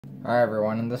Alright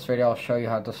everyone, in this video I'll show you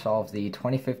how to solve the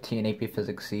 2015 AP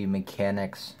Physics C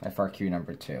Mechanics FRQ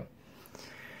number 2.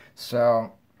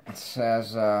 So, it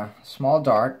says small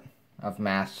dart of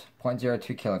mass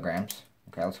 0.02 kilograms.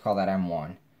 Okay, let's call that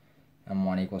M1.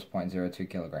 M1 equals 0.02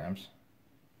 kilograms.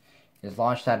 Is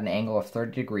launched at an angle of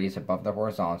 30 degrees above the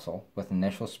horizontal with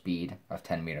initial speed of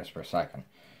 10 meters per second.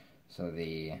 So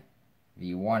the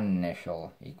V1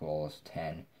 initial equals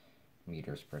 10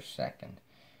 meters per second.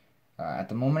 At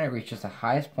the moment it reaches the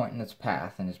highest point in its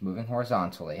path and is moving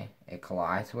horizontally, it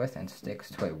collides with and sticks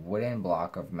to a wooden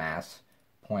block of mass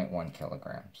 0.1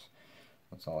 kilograms.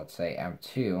 So let's say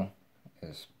M2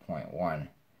 is 0.1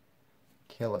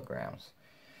 kilograms.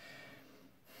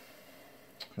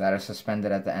 That is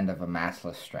suspended at the end of a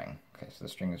massless string. Okay, so the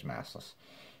string is massless.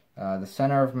 The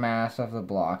center of mass of the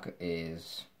block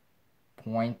is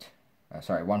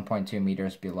 1.2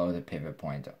 meters below the pivot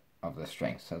point of the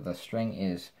string. So the string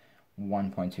is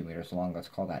 1.2 meters long. Let's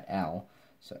call that L.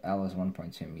 So L is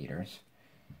 1.2 meters.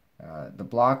 The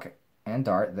block and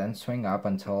dart then swing up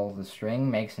until the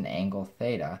string makes an angle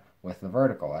theta with the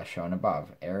vertical as shown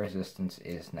above. Air resistance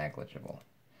is negligible.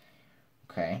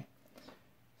 Okay,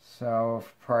 so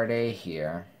for part A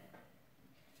here,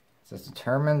 it says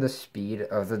determine the speed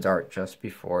of the dart just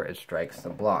before it strikes the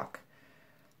block.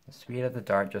 The speed of the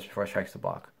dart just before it strikes the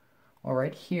block. Well,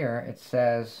 right here it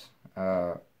says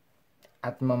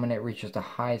at the moment it reaches the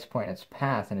highest point in its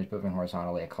path and is moving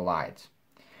horizontally, it collides.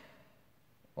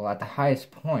 Well, at the highest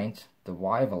point, the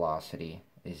y velocity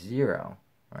is 0.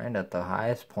 Right? At the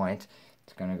highest point,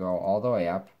 it's going to go all the way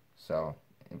up, so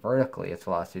vertically its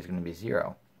velocity is going to be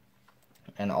 0.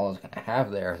 And all it's going to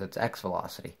have there is its x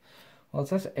velocity. Well, it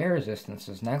says air resistance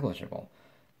is negligible.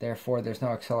 Therefore, there's no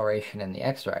acceleration in the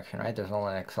x direction, right? There's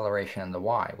only an acceleration in the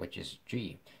y, which is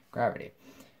g, gravity.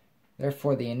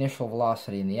 Therefore, the initial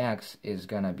velocity in the x is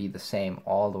going to be the same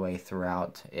all the way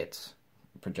throughout its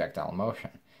projectile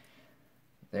motion.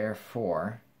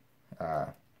 Therefore,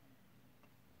 that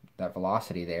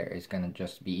velocity there is going to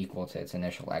just be equal to its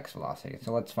initial x velocity.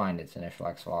 So let's find its initial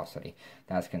x velocity.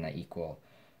 That's going to equal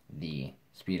the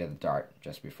speed of the dart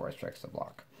just before it strikes the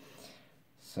block.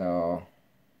 So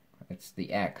it's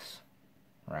the x,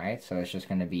 right? So it's just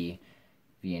going to be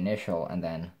the initial and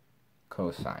then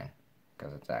cosine,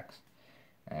 because it's x.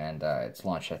 And it's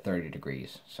launched at 30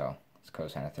 degrees, so it's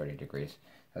cosine of 30 degrees.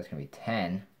 That's going to be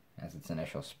 10 as its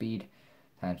initial speed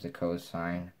times the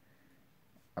cosine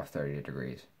of 30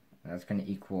 degrees. And that's going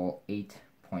to equal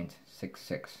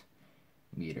 8.66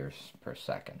 meters per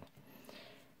second.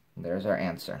 And there's our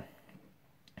answer.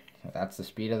 So that's the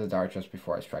speed of the dart just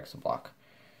before it strikes the block.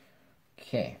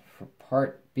 Okay, for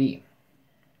part B.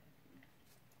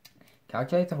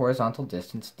 Calculate the horizontal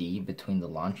distance d between the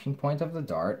launching point of the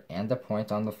dart and the point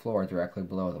on the floor directly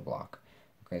below the block.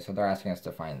 Okay, so they're asking us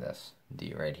to find this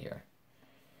d right here.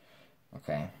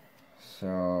 Okay,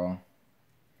 so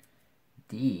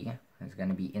d is going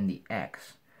to be in the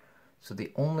x. So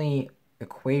the only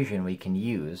equation we can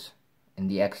use in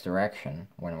the x direction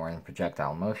when we're in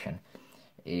projectile motion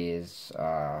is,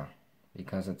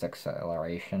 because its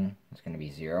acceleration is going to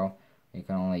be 0, you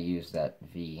can only use that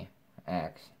vx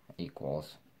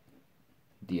equals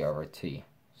d over t.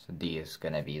 So d is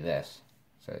going to be this.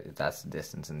 So that's the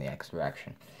distance in the x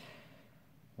direction.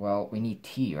 Well, we need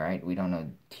t, right? We don't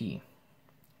know t.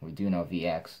 We do know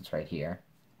vx, it's right here.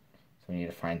 So we need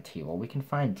to find t. Well, we can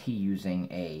find t using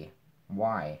a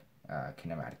y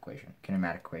kinematic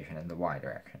equation in the y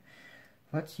direction.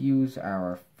 Let's use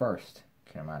our first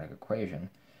kinematic equation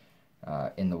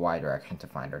in the y direction to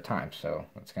find our time. So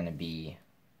it's going to be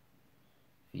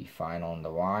v final in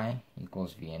the y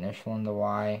equals v initial in the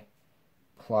y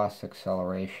plus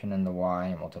acceleration in the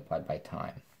y multiplied by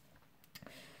time.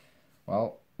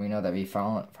 Well, we know that v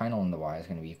final in the y is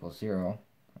going to be equal 0,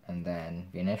 and then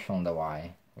v initial in the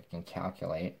y we can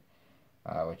calculate,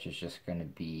 which is just going to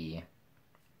be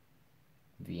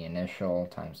v initial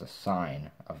times the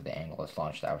sine of the angle it's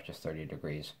launched at, which is 30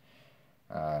 degrees,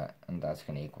 and that's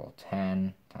going to equal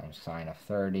 10 times sine of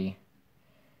 30,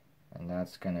 and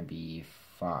that's going to be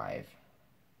 5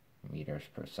 meters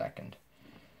per second.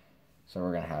 So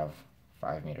we're going to have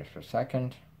 5 meters per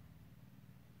second.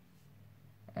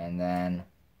 And then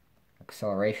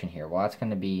acceleration here, well, that's going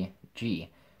to be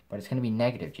g, but it's going to be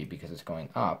negative g because it's going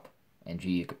up, and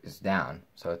g is down.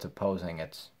 So it's opposing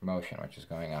its motion, which is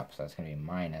going up. So that's going to be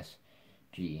minus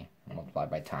g multiplied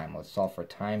by time. Let's solve for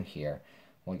time here.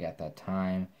 We'll get that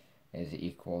time is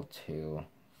equal to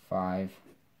 5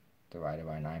 divided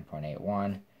by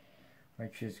 9.81,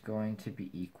 which is going to be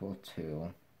equal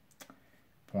to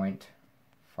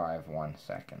 0.51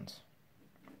 seconds.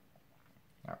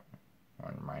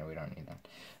 Never mind, we don't need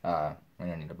that. We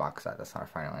don't need to box that. That's not our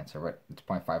final answer, but it's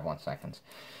 0.51 seconds.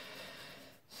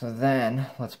 So then,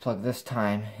 let's plug this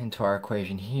time into our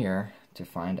equation here to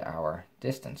find our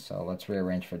distance. So let's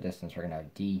rearrange for distance. We're going to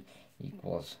have d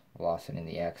equals velocity in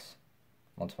the x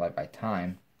multiplied by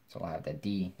time. So we'll have that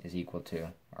d is equal to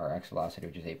our x velocity,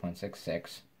 which is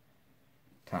 8.66,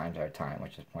 times our time,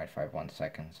 which is 0.51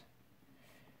 seconds.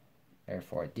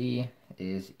 Therefore, d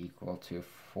is equal to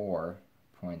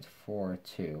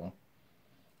 4.42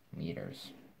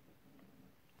 meters.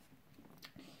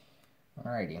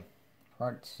 Alrighty,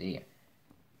 part C.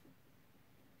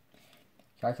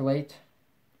 Calculate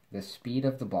the speed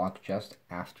of the block just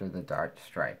after the dart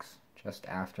strikes. Just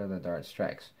after the dart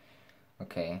strikes.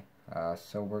 Okay,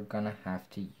 so we're gonna have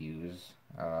to use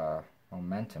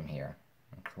momentum here,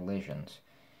 collisions.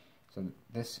 So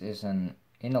this is an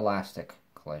inelastic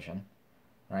collision,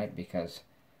 right? Because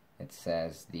it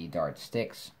says the dart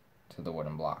sticks to the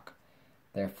wooden block.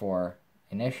 Therefore,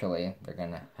 initially, they're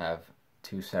gonna have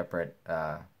two separate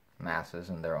masses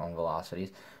and their own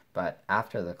velocities, but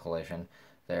after the collision,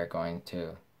 they're going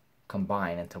to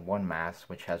combine into one mass,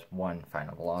 which has one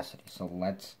final velocity. So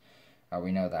let's,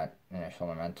 we know that initial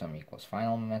momentum equals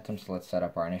final momentum, so let's set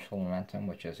up our initial momentum,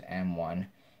 which is m1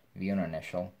 v1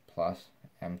 initial plus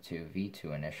m2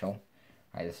 v2 initial.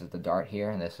 Right, this is the dart here,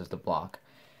 and this is the block.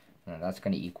 And that's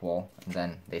going to equal, and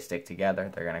then they stick together,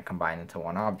 they're going to combine into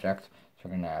one object. So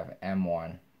we're going to have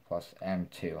m1 plus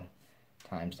m2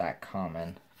 times that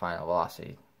common final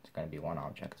velocity. It's going to be one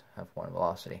object, have one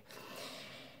velocity.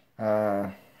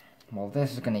 Well,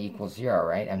 this is going to equal 0,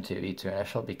 right? m2 v2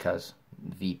 initial, because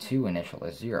v2 initial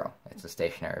is 0. It's a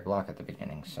stationary block at the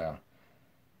beginning, so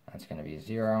that's going to be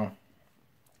 0.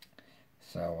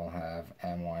 So we'll have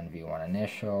m1 v1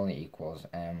 initial equals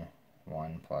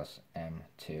m1 plus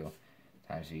m2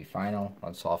 times v final.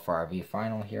 Let's solve for our v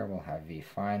final here. We'll have v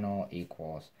final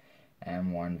equals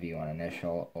m1 v1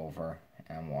 initial over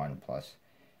m1 plus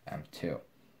m2.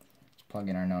 Let's plug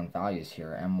in our known values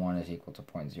here. m1 is equal to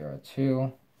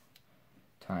 0.02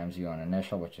 times v1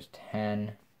 initial, which is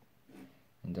 10,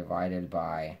 and divided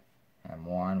by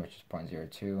m1, which is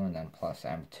 0.02, and then plus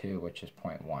m2, which is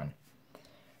 0.1.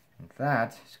 And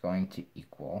that is going to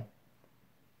equal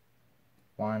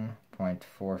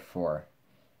 1.44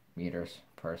 meters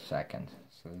per second.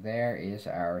 So there is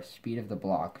our speed of the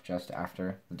block just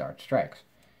after the dart strikes.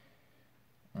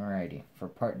 Alrighty, for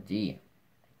part D,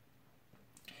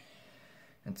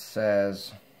 it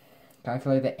says,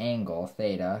 calculate the angle,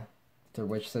 theta, through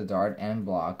which the dart and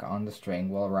block on the string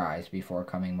will rise before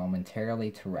coming momentarily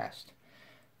to rest.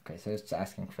 Okay, so it's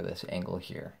asking for this angle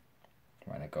here.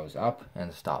 When it goes up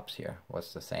and stops here.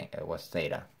 What's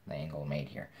theta, the angle made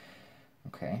here.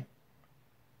 Okay.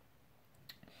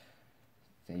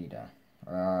 Theta.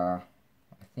 I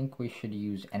think we should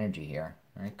use energy here,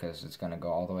 right? Because it's going to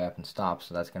go all the way up and stop,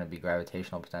 so that's going to be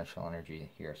gravitational potential energy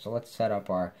here. So let's set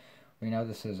up our, we know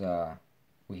this is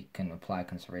we can apply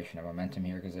conservation of momentum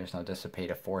here because there's no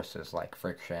dissipative forces like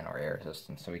friction or air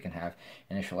resistance. So we can have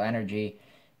initial energy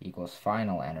equals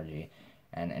final energy,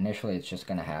 and initially it's just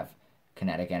going to have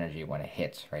kinetic energy when it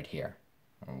hits right here.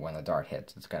 When the dart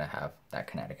hits, it's going to have that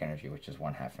kinetic energy, which is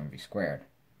 1/2 mv squared.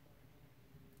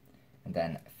 And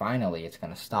then finally, it's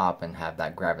going to stop and have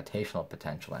that gravitational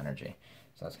potential energy.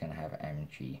 So it's going to have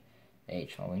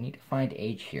mgh. Well, we need to find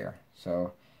h here.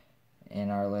 So in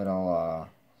our little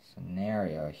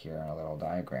scenario here, in our little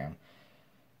diagram,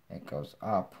 it goes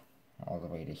up all the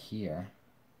way to here.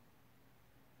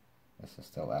 This is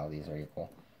still L, these are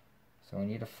equal. So we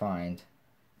need to find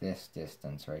this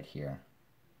distance right here.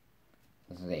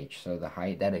 This is h, so the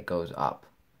height that it goes up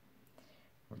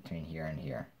between here and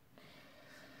here.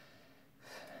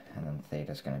 And then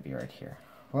theta is going to be right here.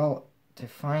 Well, to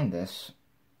find this,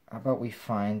 how about we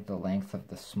find the length of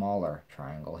the smaller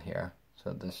triangle here.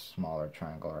 So this smaller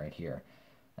triangle right here.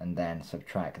 And then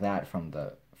subtract that from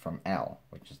L,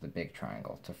 which is the big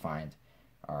triangle, to find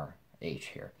our h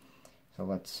here. So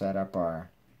let's set up our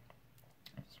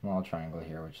small triangle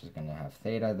here, which is going to have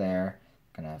theta there,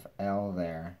 going to have L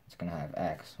there, it's going to have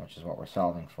x, which is what we're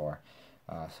solving for.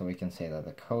 So we can say that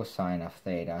the cosine of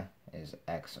theta is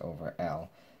x over L.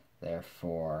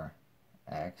 Therefore,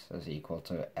 x is equal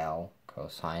to L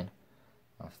cosine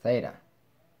of theta.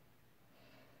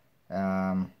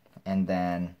 And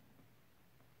then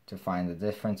to find the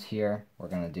difference here, we're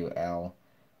going to do L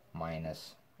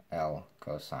minus L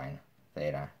cosine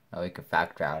theta. Now we can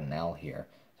factor out an L here.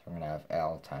 So we're going to have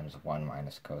L times 1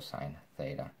 minus cosine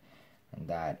theta. And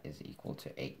that is equal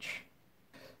to h.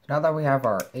 So now that we have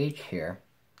our h here,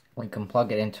 we can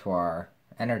plug it into our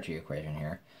energy equation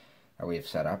here that we've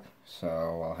set up.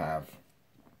 So we'll have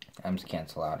m's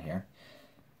cancel out here.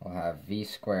 We'll have v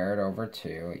squared over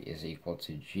 2 is equal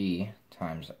to g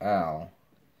times L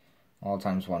all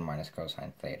times 1 minus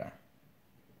cosine theta.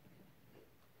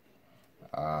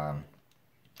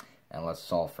 And let's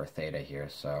solve for theta here.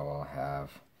 So we'll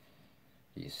have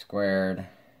v squared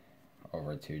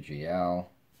over 2gl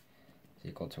is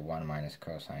equal to 1 minus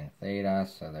cosine theta.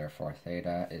 So therefore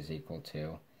theta is equal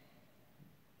to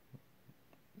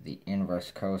the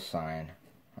inverse cosine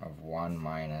of 1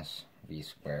 minus v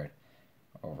squared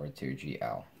over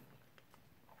 2gl.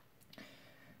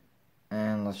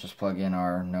 And let's just plug in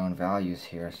our known values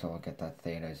here. So we'll get that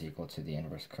theta is equal to the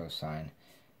inverse cosine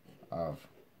of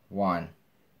 1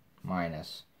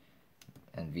 minus,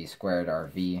 and v squared, our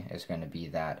v is going to be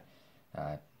that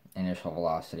initial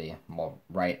velocity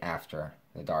right after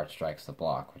the dart strikes the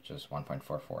block, which is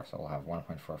 1.44. So we'll have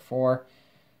 1.44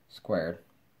 squared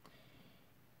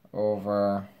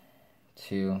over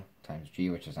 2 times g,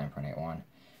 which is 9.81,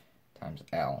 times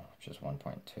L, which is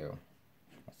 1.2.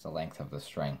 That's the length of the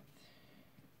string.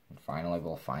 And finally,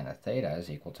 we'll find that theta is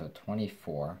equal to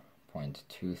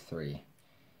 24.23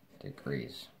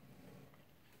 degrees.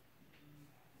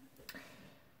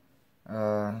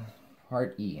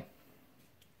 Part E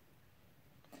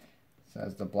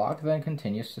says the block then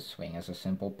continues to swing as a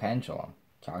simple pendulum.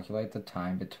 Calculate the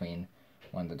time between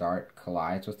when the dart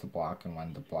collides with the block and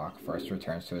when the block first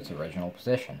returns to its original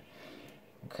position.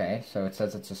 Okay, so it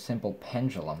says it's a simple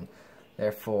pendulum,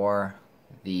 therefore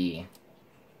it's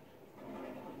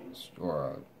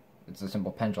a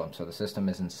simple pendulum, so the system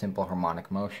is in simple harmonic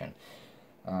motion.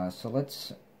 So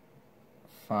let's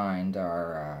find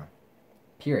our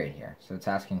period here. So it's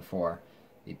asking for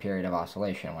the period of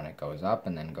oscillation when it goes up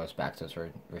and then goes back to its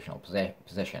original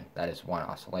position. That is one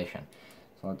oscillation.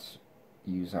 So let's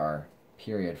use our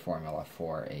period formula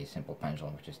for a simple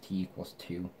pendulum, which is t equals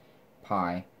 2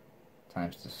 pi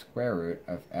times the square root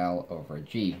of L over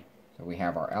G. So we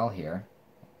have our L here,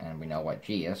 and we know what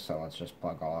G is, so let's just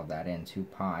plug all of that in. 2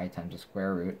 pi times the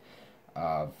square root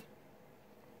of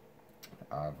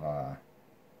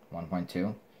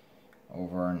 1.2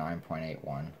 over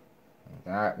 9.81.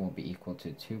 That will be equal to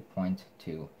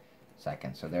 2.2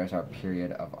 seconds. So there's our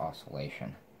period of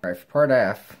oscillation. Alright, for part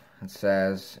F, it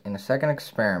says, in a second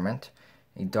experiment,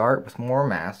 a dart with more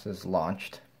mass is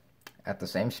launched at the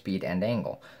same speed and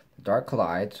angle. The dart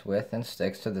collides with and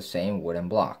sticks to the same wooden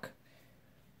block.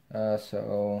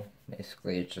 So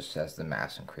basically it just says the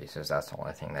mass increases. That's the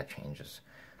only thing that changes.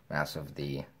 Mass of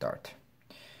the dart.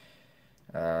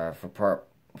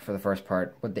 For the first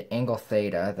part, would the angle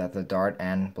theta that the dart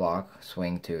and block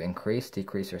swing to increase,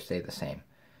 decrease, or stay the same?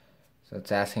 So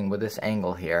it's asking, would this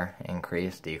angle here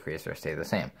increase, decrease, or stay the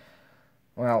same?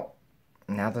 Well,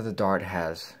 now that the dart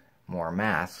has more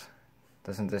mass,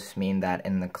 doesn't this mean that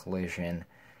in the collision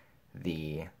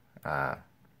the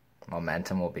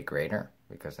momentum will be greater,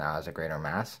 because now it has a greater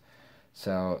mass?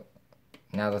 So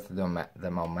now that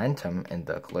the momentum in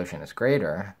the collision is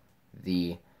greater,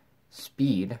 the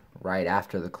speed right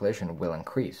after the collision will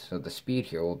increase. So the speed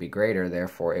here will be greater,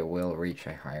 therefore it will reach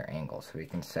a higher angle. So we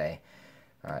can say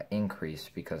increase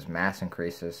because mass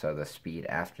increases, so the speed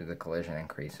after the collision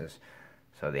increases,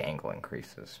 so the angle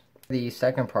increases. The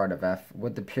second part of F,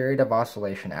 would the period of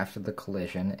oscillation after the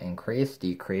collision increase,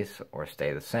 decrease, or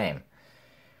stay the same?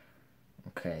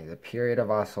 Okay, the period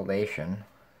of oscillation,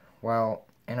 well,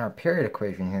 in our period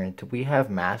equation here, do we have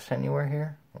mass anywhere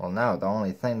here? Well, no, the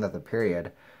only thing that the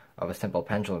period of a simple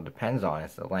pendulum depends on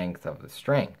is the length of the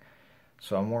string.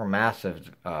 So a more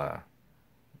massive mass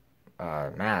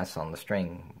on the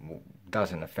string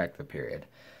doesn't affect the period.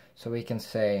 So we can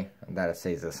say that it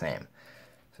stays the same.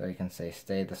 So we can say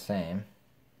stay the same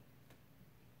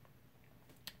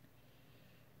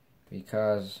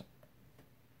because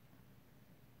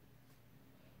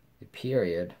the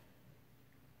period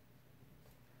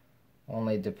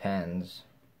only depends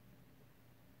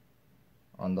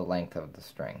on the length of the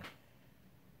string.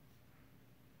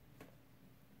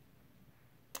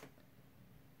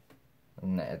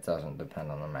 And it doesn't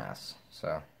depend on the mass,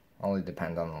 so only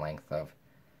depends on the length of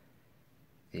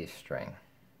the string.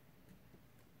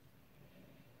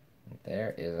 And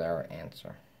there is our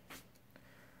answer.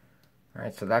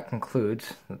 Alright, so that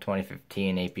concludes the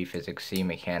 2015 AP Physics C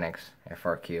Mechanics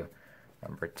FRQ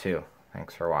number 2.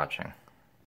 Thanks for watching.